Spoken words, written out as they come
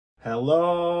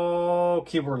Hello,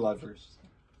 keyboard lovers.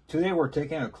 Today we're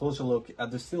taking a closer look at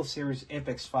the Steelseries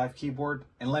Apex 5 keyboard,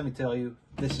 and let me tell you,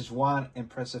 this is one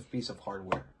impressive piece of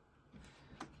hardware.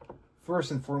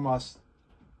 First and foremost,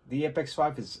 the Apex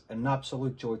 5 is an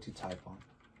absolute joy to type on.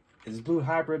 Its blue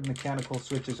hybrid mechanical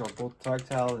switches are both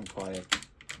tactile and quiet,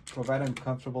 providing a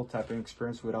comfortable typing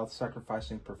experience without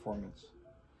sacrificing performance.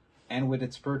 And with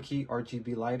its per key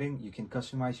RGB lighting, you can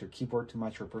customize your keyboard to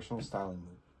match your personal style and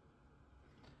mood.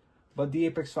 But the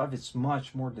Apex 5 is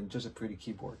much more than just a pretty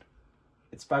keyboard.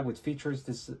 It's packed with features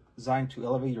designed to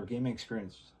elevate your gaming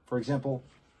experience. For example,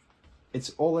 its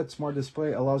OLED smart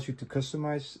display allows you to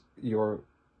customize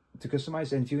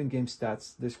and view in-game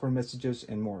stats, Discord messages,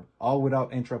 and more, all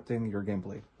without interrupting your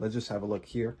gameplay. Let's just have a look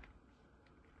here.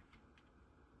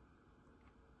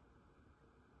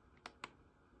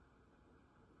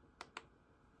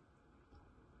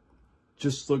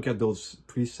 Just look at those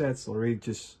presets already,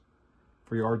 just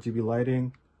for your RGB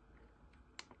lighting.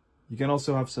 You can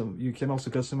also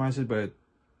customize it, but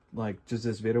like just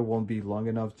this video won't be long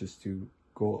enough just to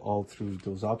go all through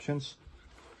those options,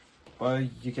 but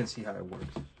you can see how it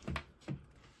works.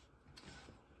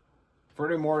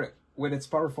 Furthermore, with its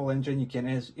powerful engine, you can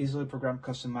easily program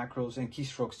custom macros and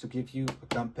keystrokes to give you a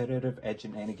competitive edge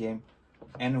in any game.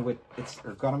 And with its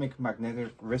ergonomic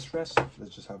magnetic wrist rest,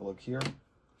 let's just have a look here,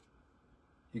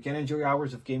 you can enjoy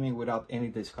hours of gaming without any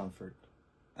discomfort.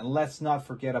 And let's not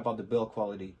forget about the build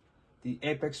quality. The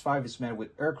Apex 5 is made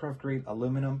with aircraft-grade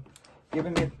aluminum,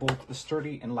 giving it both a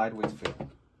sturdy and lightweight feel.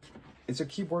 It's a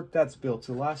keyboard that's built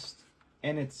to last,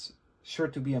 and it's sure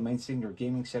to be a mainstay in your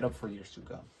gaming setup for years to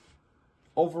come.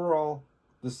 Overall,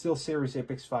 the Steelseries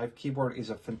Apex 5 keyboard is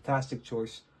a fantastic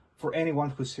choice for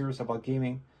anyone who's serious about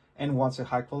gaming and wants a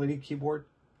high-quality keyboard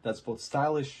that's both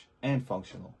stylish and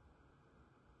functional.